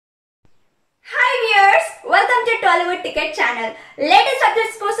Tollywood Ticket Channel. Latest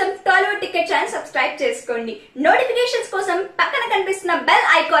updates కోసం Tollywood Ticket Channel subscribe చేసుకోండి. Notifications కోసం పక్కన కనిపిస్తున్న bell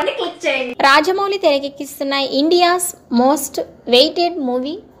icon ని click చేయండి. Rajamouli తెరకెక్కిస్తున్న India's most weighted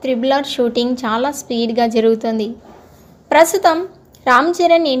movie triple R shooting చాలా స్పీడ్గా జరుగుతుంది. ప్రస్తుతం రామ్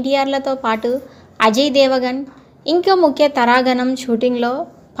చరణ్ ఎన్టీఆర్లతో పాటు అజయ్ దేవగన్ ఇంకో ముఖ్య తారాగణం షూటింగ్లో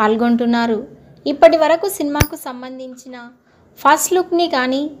పాల్గొంటున్నారు. ఇప్పటి వరకు సినిమాకు సంబంధించిన ఫస్ట్ లుక్ని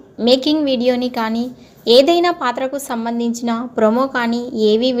కానీ మేకింగ్ వీడియోని కానీ ఏదైనా పాత్రకు సంబంధించిన ప్రోమో కానీ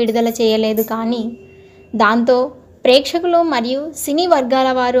ఏవీ విడుదల చేయలేదు. కానీ దాంతో ప్రేక్షకులు మరియు సినీ వర్గాల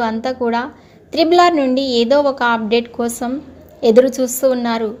వారు అంతా కూడా త్రిబులర్ నుండి ఏదో ఒక అప్డేట్ కోసం ఎదురు చూస్తూ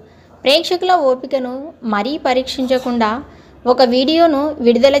ఉన్నారు. ప్రేక్షకుల ఓపికను మరీ పరీక్షించకుండా ఒక వీడియోను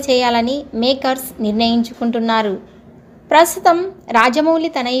విడుదల చేయాలని మేకర్స్ నిర్ణయించుకుంటున్నారు. ప్రస్తుతం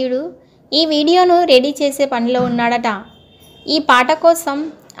రాజమౌళి తనయుడు ఈ వీడియోను రెడీ చేసే పనిలో ఉన్నాడట. ఈ పాట కోసం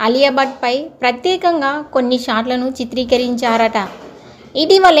అలియా భట్పై ప్రత్యేకంగా కొన్ని షాట్లను చిత్రీకరించారట.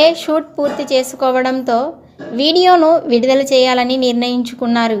 ఇటీవలే షూట్ పూర్తి చేసుకోవడంతో వీడియోను విడుదల చేయాలని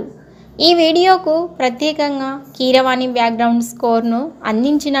నిర్ణయించుకున్నారు. ఈ వీడియోకు ప్రత్యేకంగా కీరవాణి బ్యాక్గ్రౌండ్ స్కోర్ను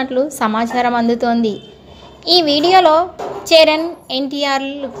అందించినట్లు సమాచారం అందుతోంది. ఈ వీడియోలో చరణ్ ఎన్టీఆర్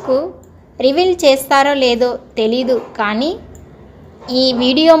లుక్ రివీల్ చేస్తారో లేదో తెలీదు. కానీ ఈ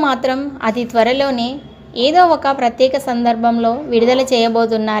వీడియో మాత్రం అతి త్వరలోనే ఏదో ఒక ప్రత్యేక సందర్భంలో విడుదల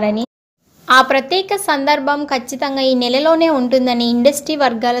చేయబోతున్నారని, ఆ ప్రత్యేక సందర్భం ఖచ్చితంగా ఈ నెలలోనే ఉంటుందని ఇండస్ట్రీ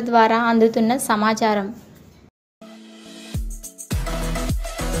వర్గాల ద్వారా అందుతున్న సమాచారం.